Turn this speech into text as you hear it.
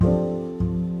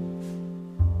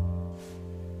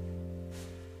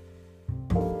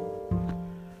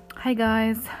Hi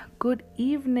guys, good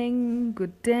evening,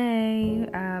 good day,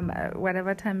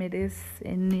 whatever time it is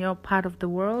in your part of the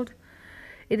world.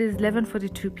 It is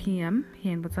 11:42 p.m.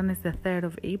 here in Botswana. It's the 3rd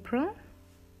of April.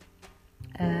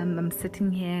 I'm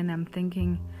sitting here and I'm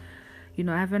thinking,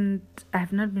 I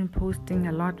have not been posting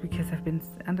a lot because I've been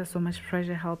under so much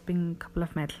pressure helping a couple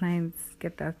of my clients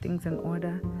get their things in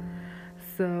order.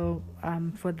 So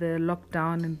for the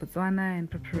lockdown in Botswana and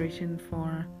preparation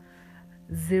for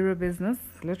zero business,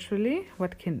 literally,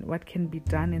 what can be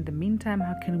done in the meantime?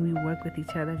 How can we work with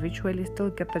each other virtually, still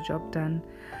get the job done,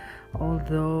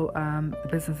 although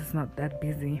business is not that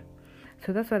busy?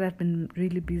 So that's what I've been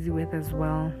really busy with as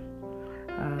well.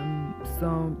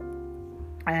 So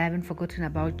I haven't forgotten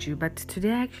about you, but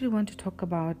today I actually want to talk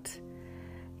about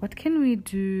what can we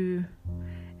do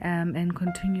and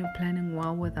continue planning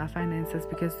well with our finances,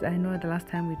 because I know the last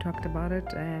time we talked about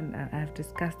it and I've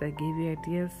discussed, I gave you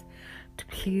ideas to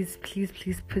please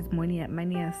put money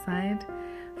aside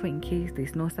for in case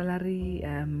there's no salary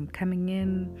coming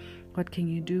in. What can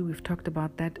you do? We've talked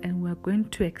about that, and we're going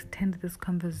to extend this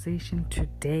conversation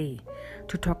today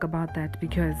to talk about that,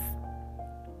 because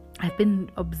I've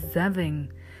been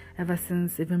observing ever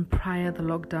since, even prior the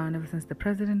lockdown, ever since the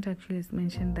president actually has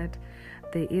mentioned that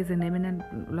there is an imminent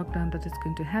lockdown that is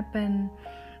going to happen.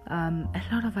 A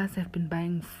lot of us have been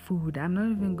buying food. I'm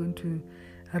not even going to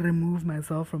remove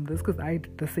myself from this because I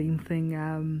did the same thing.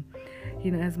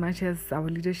 As much as our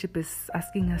leadership is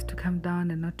asking us to come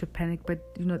down and not to panic, but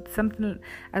something,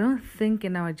 I don't think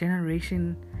in our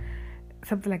generation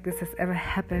something like this has ever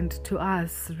happened to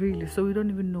us, really. So we don't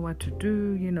even know what to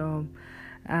do.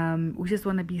 We just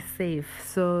want to be safe.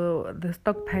 So the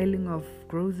stockpiling of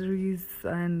groceries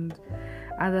and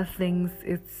other things,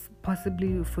 it's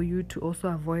possibly for you to also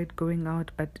avoid going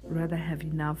out, but rather have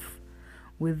enough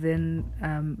within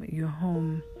your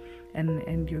home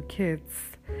and your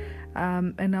kids.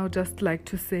 And I would just like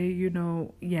to say,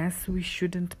 yes, we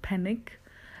shouldn't panic.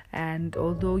 And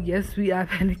although, yes, we are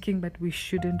panicking, but we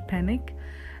shouldn't panic.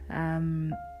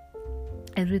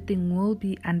 Everything will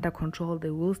be under control.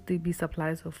 There will still be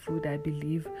supplies of food, I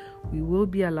believe. We will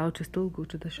be allowed to still go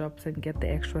to the shops and get the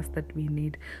extras that we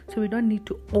need. So we don't need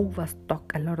to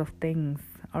overstock a lot of things,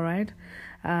 all right?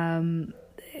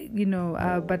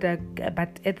 But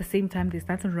at the same time, there's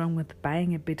nothing wrong with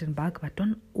buying a bit in bulk, but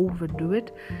don't overdo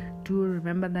it. Do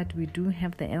remember that we do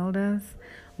have the elders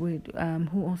who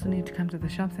also need to come to the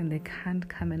shops, and they can't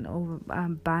come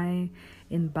and buy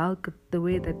in bulk the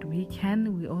way that we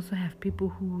can. We also have people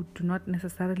who do not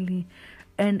necessarily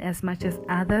earn as much as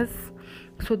others,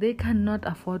 so they cannot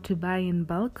afford to buy in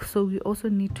bulk. So we also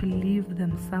need to leave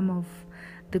them some of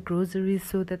the groceries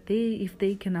so that if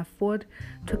they can afford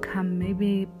to come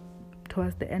maybe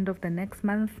towards the end of the next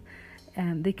month,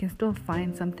 they can still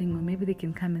find something, or maybe they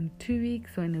can come in 2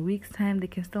 weeks or in a week's time, they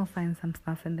can still find some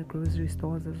stuff in the grocery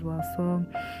stores as well. So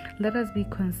let us be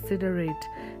considerate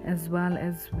as well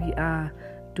as we are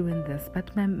doing this. But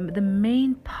the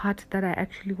main part that I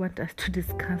actually want us to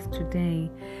discuss today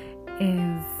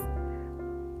is,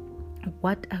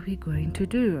 what are we going to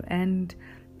do? And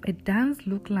it does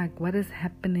look like what is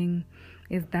happening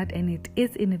is that, and it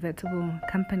is inevitable,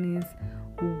 companies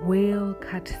will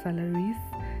cut salaries.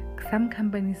 Some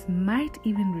companies might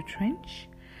even retrench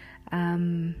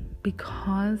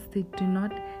because they do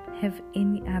not have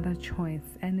any other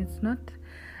choice. And it's not,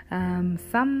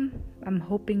 some, I'm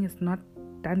hoping it's not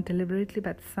done deliberately,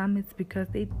 but some it's because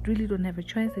they really don't have a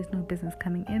choice. There's no business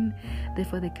coming in,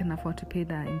 therefore they can afford to pay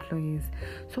their employees.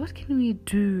 So what can we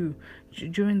do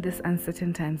during these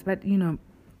uncertain times? But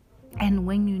and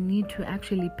when you need to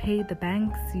actually pay the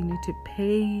banks, you need to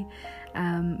pay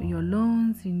your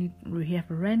loans, you have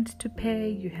rent to pay,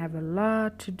 you have a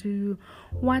lot to do.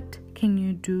 What can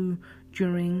you do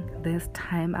during this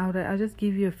time? I'll just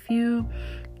give you a few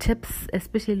tips,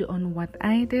 especially on what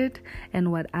I did and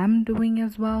what I'm doing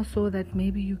as well, so that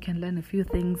maybe you can learn a few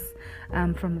things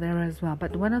from there as well.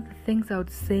 But one of the things I would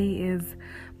say is,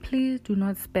 please do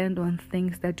not spend on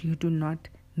things that you do not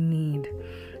need.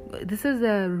 This is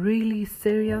a really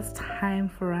serious time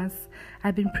for us.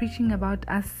 I've been preaching about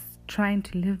us trying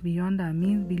to live beyond our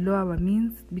means, below our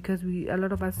means, because a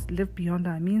lot of us live beyond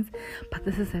our means. But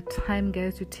this is a time,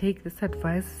 guys, to take this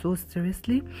advice so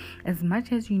seriously. As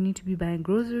much as you need to be buying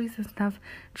groceries and stuff,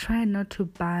 try not to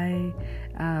buy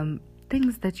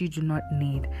things that you do not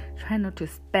need. Try not to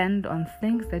spend on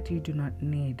things that you do not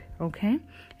need, okay?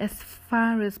 As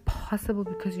far as possible,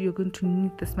 because you're going to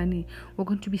need this money. We're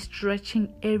going to be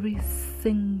stretching every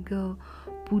single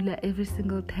pula every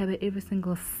single tab, every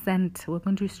single cent. We're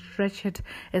going to stretch it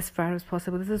as far as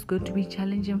possible. This is going to be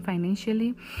challenging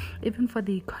financially, even for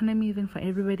the economy, even for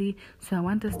everybody. So I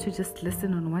want us to just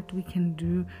listen on what we can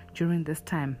do during this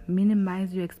time.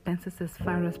 Minimize your expenses as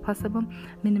far as possible.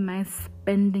 Minimize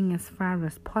spending as far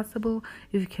as possible.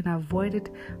 If you can avoid it,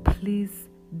 please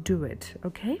do it.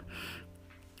 Okay?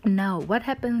 Now, what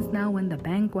happens now when the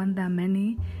bank wants their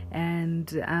money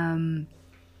and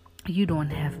you don't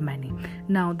have money?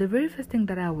 Now, the very first thing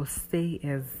that I will say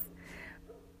is,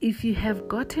 if you have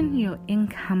gotten your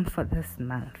income for this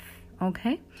month,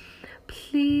 okay,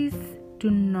 please do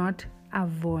not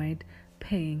avoid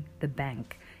paying the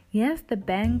bank. Yes, the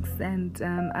banks and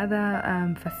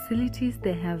other facilities,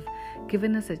 they have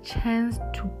given us a chance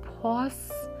to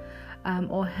pause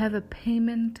or have a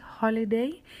payment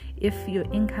holiday if your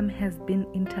income has been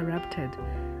interrupted.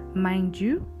 Mind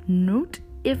you, note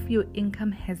if your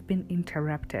income has been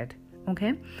interrupted.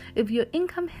 Okay, if your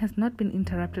income has not been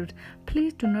interrupted,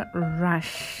 please do not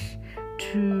rush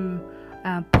to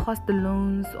pause the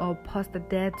loans or pause the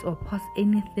debts or pause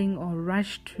anything, or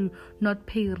rush to not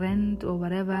pay rent or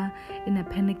whatever in a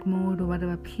panic mode or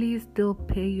whatever. Please still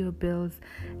pay your bills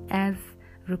as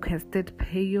requested.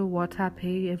 Pay your water,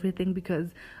 pay everything, because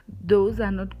those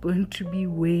are not going to be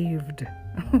waived.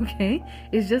 Okay,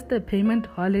 it's just a payment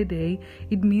holiday.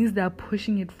 It means they're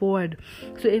pushing it forward.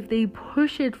 So if they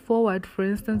push it forward, for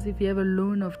instance, if you have a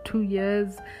loan of 2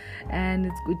 years and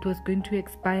it was going to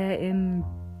expire in,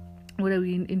 what are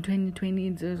we in 2020,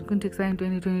 it's going to expire in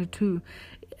 2022,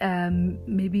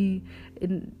 maybe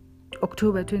in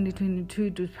October 2022,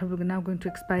 it was probably now going to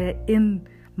expire in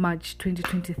March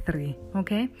 2023.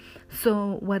 Okay,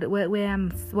 so what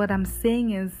I'm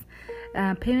saying is,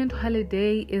 payment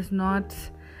holiday is not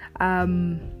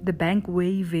the bank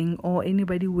waiving or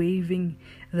anybody waiving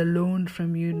the loan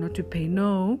from you not to pay.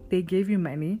 No, they gave you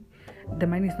money. The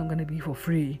money is not going to be for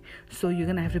free, so you're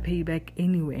going to have to pay back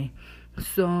anyway.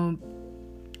 So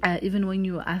even when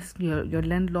you ask your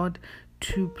landlord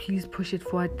to please push it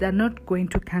forward, they're not going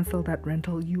to cancel that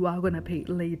rental. You are going to pay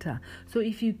later. So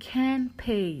if you can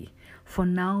pay for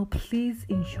now, please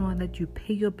ensure that you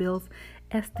pay your bills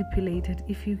as stipulated.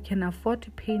 If you can afford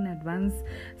to pay in advance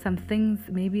some things,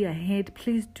 maybe ahead,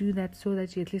 please do that so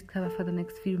that you at least cover for the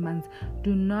next few months.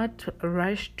 Do not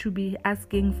rush to be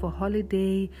asking for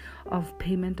holiday of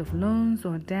payment of loans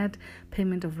or debt,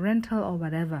 payment of rental or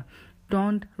whatever.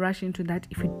 Don't rush into that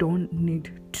if you don't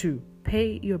need to.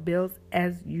 Pay your bills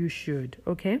as you should,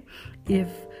 okay? If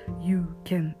you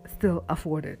can still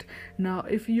afford it. Now,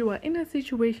 if you are in a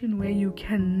situation where you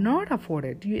cannot afford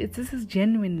it, this is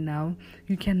genuine now,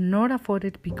 you cannot afford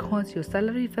it because your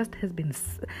salary first has been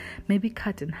maybe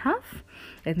cut in half,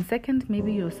 and second,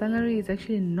 maybe your salary is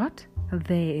actually not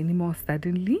there anymore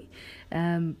suddenly.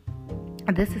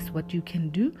 This is what you can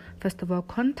do. First of all,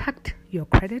 contact your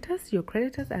creditors. Your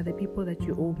creditors are the people that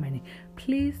you owe money.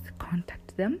 Please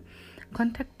contact them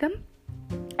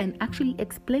and actually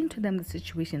explain to them the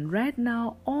situation. Right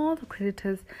now, all the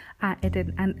creditors are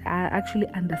actually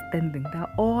understanding.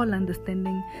 They're all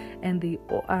understanding, and they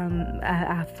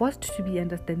are forced to be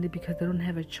understanding because they don't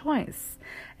have a choice,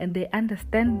 and they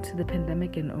understand the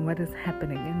pandemic and what is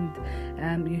happening.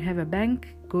 And you have a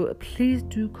bank. Please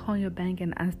do call your bank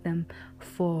and ask them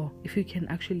for if you can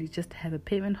actually just have a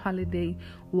payment holiday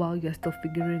while you're still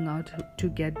figuring out to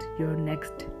get your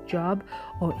next job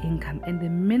or income. And the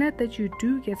minute that you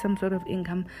do get some sort of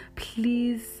income,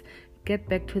 please get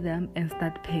back to them and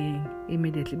start paying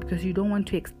immediately, because you don't want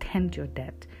to extend your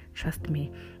debt, trust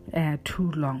me,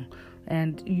 too long.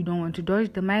 And you don't want to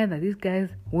dodge them either. These guys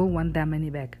will want their money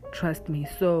back, trust me.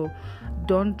 So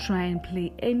don't try and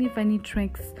play any funny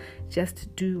tricks.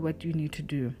 Just do what you need to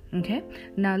do. Okay,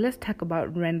 now let's talk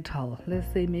about rental. Let's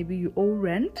say maybe you owe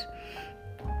rent.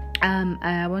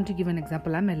 I want to give an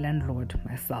example. I'm a landlord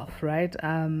myself, right?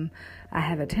 I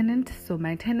have a tenant. So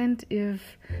my tenant,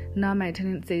 if now my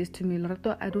tenant says to me,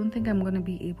 Lorato, I don't think I'm going to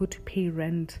be able to pay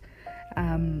rent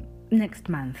next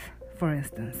month, for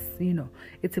instance.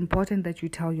 It's important that you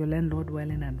tell your landlord well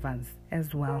in advance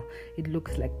as well. It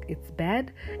looks like it's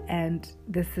bad, and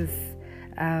this is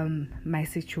my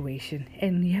situation,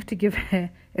 and you have to give her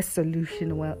a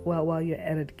solution while you're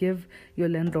at it. Give your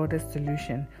landlord a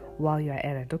solution while you're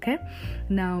at it. Okay,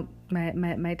 now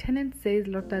my tenant says,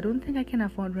 look, I don't think I can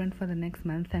afford rent for the next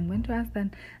month. I'm going to ask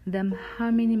them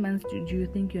how many months do you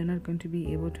think you're not going to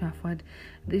be able to afford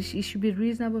this? It should be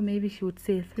reasonable. Maybe she would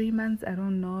say 3 months. I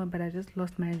don't know, but I just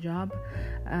lost my job.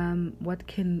 What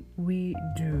can we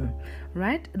do?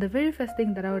 Right, the very first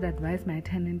thing that I would advise my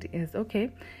tenant is,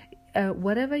 okay,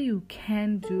 whatever you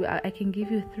can do, I can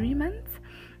give you 3 months,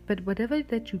 But whatever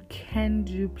that you can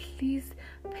do, please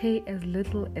pay as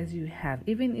little as you have.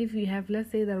 Even if you have,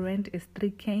 let's say the rent is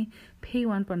 3K, pay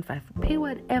 1.5. Pay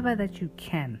whatever that you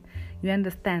can. You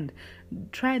understand?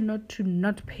 Try not to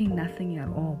not pay nothing at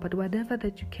all, but whatever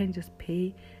that you can, just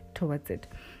pay towards it.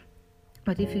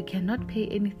 But if you cannot pay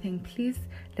anything, please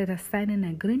let us sign an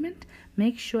agreement.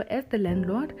 Make sure as the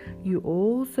landlord, you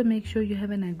also make sure you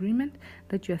have an agreement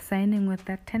that you're signing with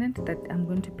that tenant that I'm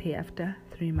going to pay after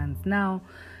 3 months. Now,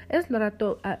 as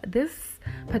Lorato, this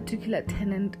particular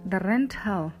tenant, the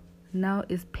rental now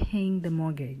is paying the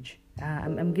mortgage.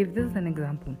 I'm giving this as an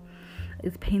example.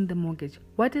 Is paying the mortgage.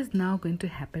 What is now going to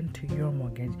happen to your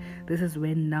mortgage? This is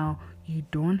when now you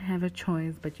don't have a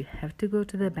choice, but you have to go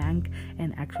to the bank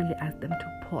and actually ask them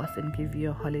to pause and give you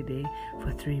a holiday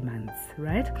for 3 months,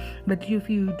 right? But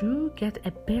if you do get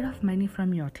a bit of money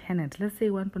from your tenant, let's say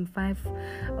 1.5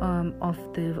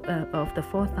 of the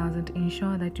 4,000,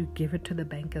 ensure that you give it to the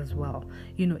bank as well.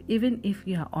 Even if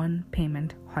you are on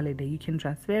payment holiday, you can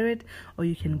transfer it or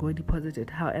you can go deposit it,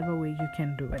 however way you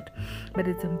can do it. But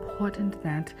it's important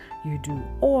that you do,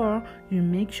 or you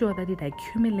make sure that it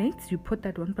accumulates. You put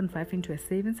that 1.5 into a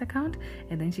savings account,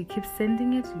 and then she keeps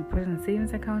sending it. You put it in a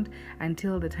savings account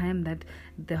until the time that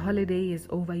the holiday is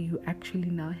over. You actually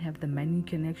now have the money. You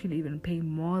can actually even pay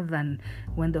more than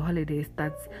when the holiday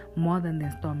starts, more than the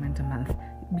installment a month,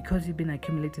 because you've been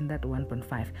accumulating that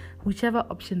 1.5, whichever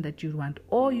option that you want,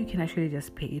 or you can actually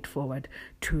just pay it forward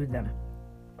to them.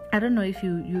 I don't know if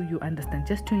you understand,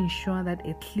 just to ensure that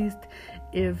at least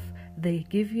if they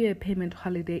give you a payment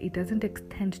holiday, it doesn't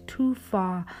extend too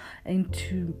far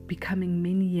into becoming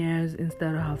many years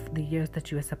instead of the years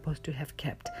that you were supposed to have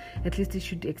kept. At least it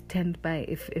should extend by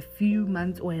a few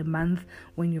months or a month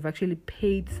when you've actually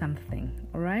paid something,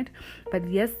 all right? But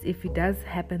yes, if it does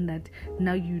happen that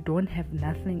now you don't have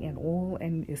nothing at all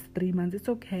and it's 3 months, it's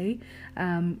okay.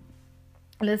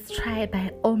 Let's try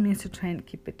by all means to try and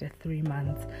keep it a 3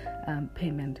 months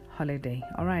payment holiday.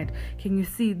 All right. Can you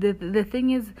see the thing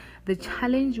is, the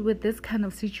challenge with this kind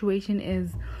of situation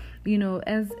is,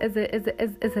 as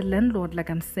a landlord, like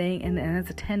I'm saying, and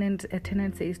as a tenant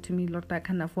says to me, look, I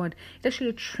can't afford. It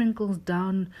actually trickles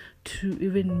down to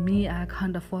even me. I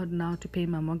can't afford now to pay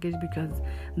my mortgage because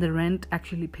the rent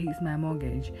actually pays my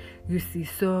mortgage. You see,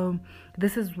 so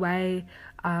this is why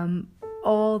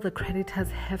all the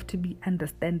creditors have to be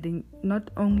understanding.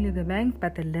 Not only the banks,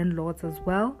 but the landlords as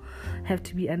well have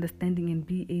to be understanding and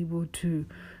be able to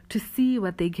see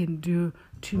what they can do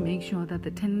to make sure that the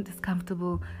tenant is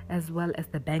comfortable, as well as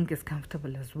the bank is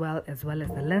comfortable, as well as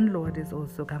the landlord is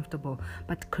also comfortable.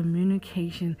 But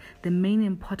communication, the main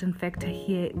important factor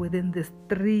here within these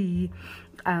three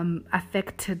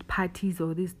affected parties,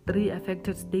 or these three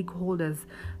affected stakeholders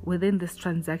within this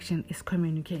transaction, is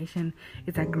communication.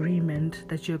 It's agreement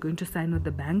that you're going to sign with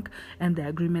the bank, and the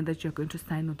agreement that you're going to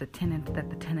sign with the tenant, that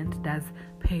the tenant does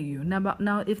pay you.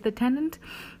 Now, if the tenant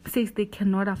says they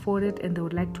cannot afford it and they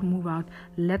would like to move out,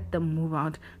 let them move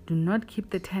out. Do not keep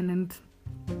the tenant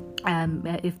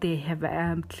if they have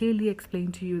clearly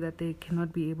explained to you that they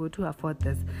cannot be able to afford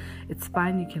this. It's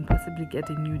fine. You can possibly get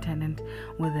a new tenant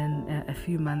within a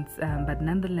few months, but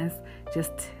nonetheless,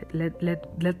 just let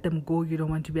them go. You don't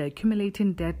want to be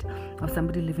accumulating debt of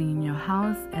somebody living in your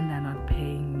house and they're not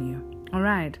paying you. All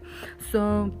right,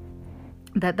 so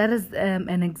that is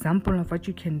an example of what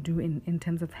you can do in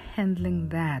terms of handling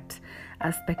that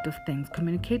aspect of things.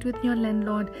 Communicate with your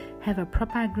landlord, have a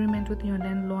proper agreement with your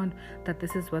landlord that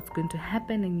this is what's going to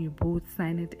happen, and you both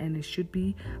sign it, and it should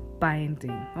be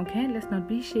binding. Okay, let's not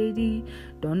be shady.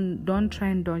 Don't try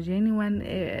and dodge anyone.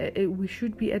 We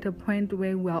should be at a point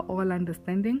where we are all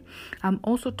understanding. I'm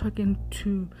also talking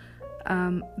to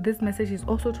this message is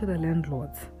also to the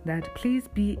landlords, that please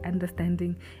be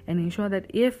understanding and ensure that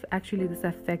if actually this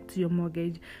affects your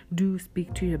mortgage, do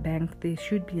speak to your bank. They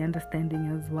should be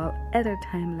understanding as well at a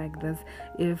time like this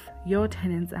if your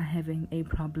tenants are having a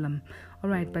problem. All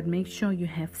right, but make sure you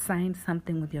have signed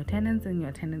something with your tenants, and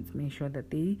your tenants make sure that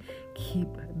they keep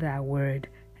their word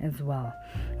as well.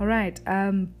 All right,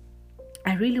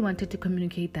 I really wanted to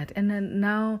communicate that. And then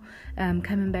now,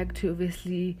 coming back to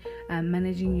obviously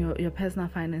managing your personal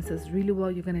finances really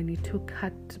well, you're going to need to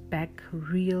cut back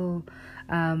a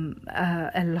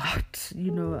lot,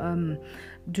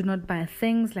 Do not buy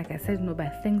things, like I said, do not buy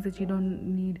things that you don't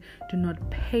need. Do not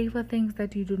pay for things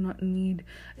that you do not need.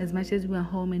 As much as we are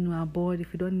home and we are bored,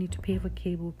 if you don't need to pay for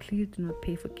cable, please do not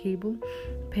pay for cable.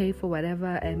 Pay for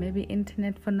whatever, and maybe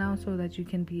internet for now, so that you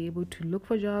can be able to look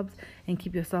for jobs and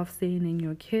keep yourself sane and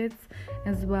your kids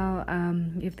as well.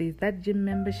 If there's that gym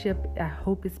membership, I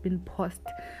hope it's been paused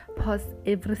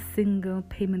every single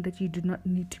payment that you do not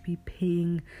need to be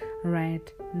paying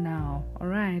right now. All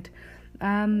right.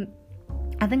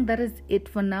 I think that is it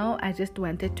for now. I just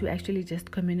wanted to actually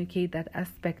just communicate that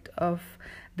aspect of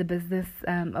the business,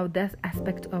 or that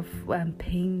aspect of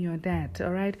paying your debt.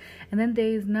 All right. And then there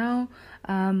is now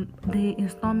the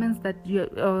installments that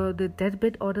or the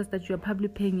debit orders that you're probably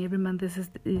paying every month. This is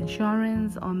the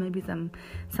insurance, or maybe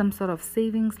some sort of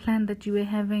savings plan that you were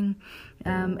having,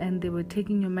 and they were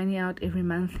taking your money out every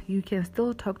month. You can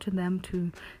still talk to them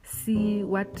to see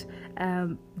what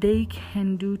they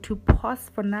can do to pause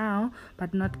for now,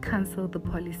 but not cancel the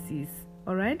policies.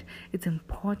 All right. It's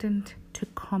important to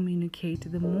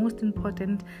communicate. The most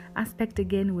important aspect,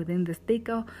 again, within the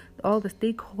all the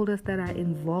stakeholders that are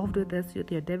involved with this,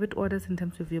 your debit orders in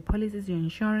terms of your policies, your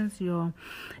insurance, your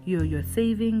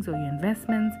savings or your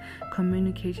investments,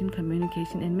 communication,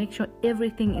 and make sure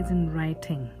everything is in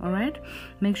writing. All right.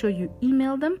 Make sure you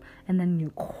email them, and then you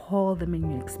call them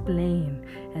and you explain,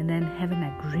 and then have an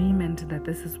agreement that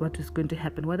this is what is going to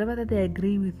happen. Whatever that they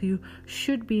agree with you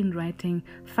should be in writing,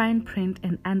 fine print,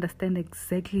 and understand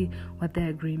exactly what the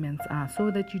agreements are, so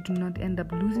that you do not end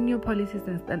up losing your policies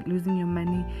and start losing your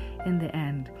money in the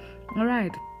end. All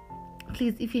right.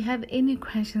 Please, if you have any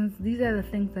questions, these are the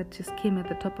things that just came at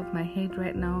the top of my head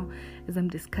right now as I'm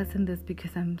discussing this,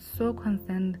 because I'm so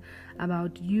concerned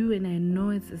about you, and I know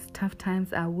it's tough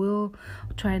times. I will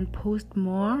try and post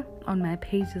more on my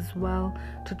page as well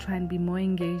to try and be more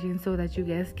engaging, so that you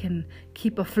guys can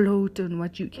keep afloat on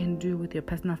what you can do with your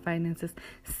personal finances.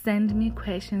 Send me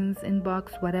questions,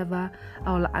 inbox, whatever.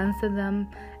 I'll answer them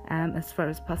as far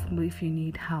as possible if you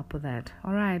need help with that.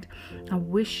 All right. I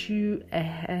wish you a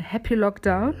happy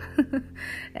lockdown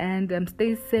and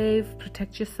stay safe,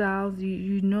 protect yourselves.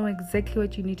 You know exactly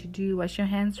what you need to do. Wash your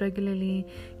hands regularly,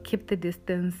 keep the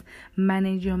distance,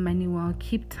 manage your money well,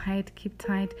 keep tight.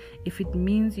 If it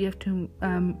means you have to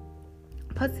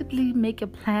possibly make a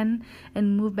plan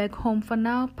and move back home for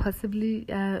now, possibly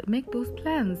make those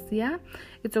plans. Yeah,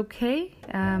 it's okay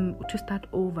to start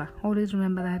over. Always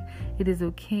remember that it is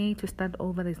okay to start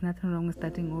over. There's nothing wrong with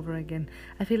starting over again.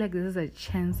 I feel like this is a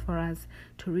chance for us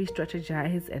to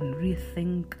re-strategize and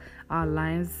rethink our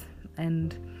lives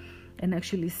and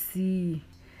actually see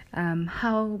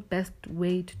how best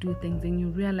way to do things. And you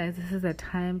realize this is a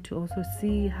time to also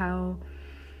see how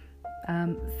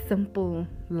simple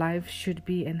life should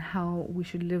be, and how we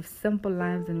should live simple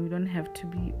lives, and we don't have to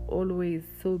be always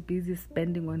so busy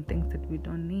spending on things that we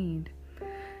don't need.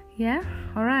 Yeah.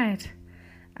 All right.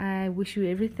 I wish you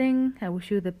everything. I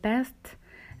wish you the best.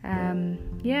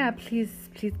 Please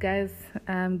guys,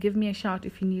 give me a shout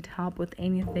if you need help with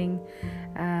anything.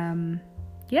 All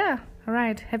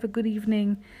right. Have a good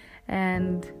evening,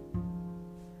 and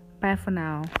bye for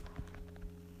now.